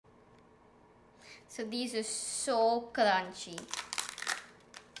So these are so crunchy.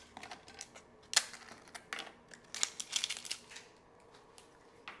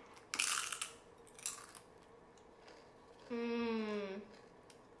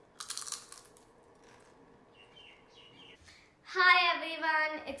 Hi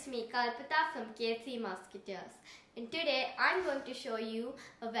everyone, it's me Pappadam from K3 Musketeers, and today I'm going to show you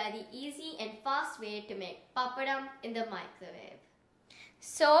a very easy and fast way to make Pappadam in the microwave.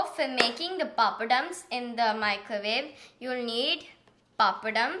 So for making the Pappadams in the microwave, you'll need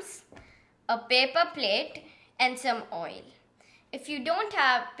Pappadams, a paper plate and some oil. If you don't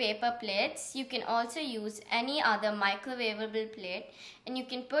have paper plates, you can also use any other microwavable plate, and you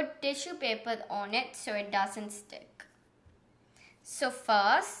can put tissue paper on it so it doesn't stick. So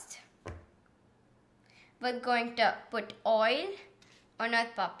first, we're going to put oil on our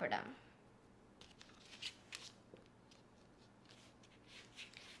Pappadam.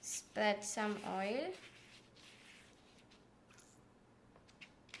 Spread some oil.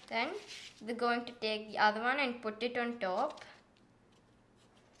 Then we're going to take the other one and put it on top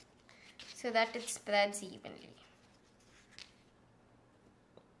so that it spreads evenly.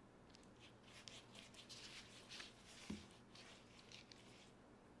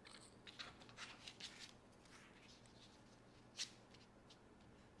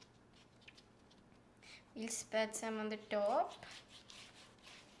 We'll spread some on the top.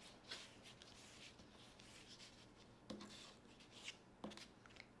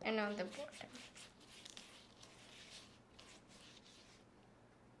 And on the bottom.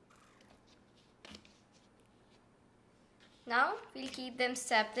 Now we'll keep them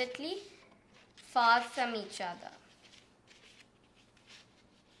separately, far from each other.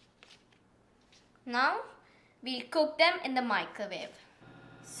 Now we'll cook them in the microwave.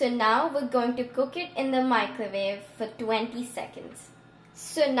 So now we're going to cook it in the microwave for 20 seconds.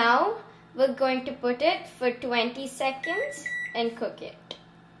 So now we're going to put it for 20 seconds and cook it.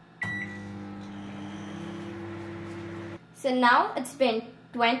 So now it's been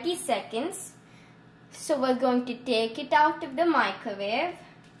 20 seconds. So we're going to take it out of the microwave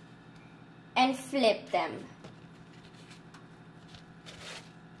and flip them.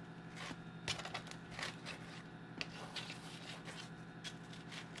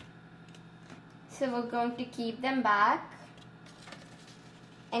 So we're going to keep them back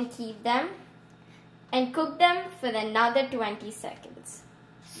and keep them and cook them for another 20 seconds.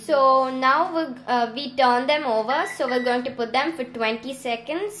 So now we turn them over, so we're going to put them for 20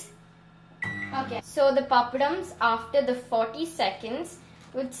 seconds. Okay. So the Pappadams after the 40 seconds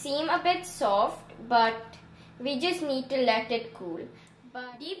would seem a bit soft, but we just need to let it cool.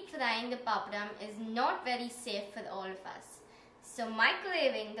 But deep frying the Pappadam is not very safe for all of us. So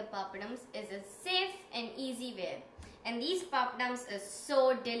microwaving the Pappadams is a safe and easy way. And these Pappadams are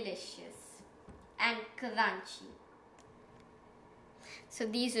so delicious and crunchy. So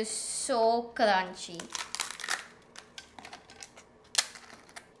these are so crunchy.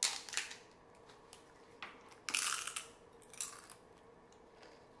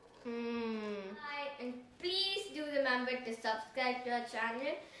 And please do remember to subscribe to our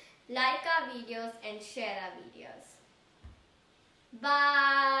channel, like our videos and share our videos.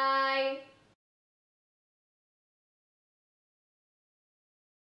 Bye!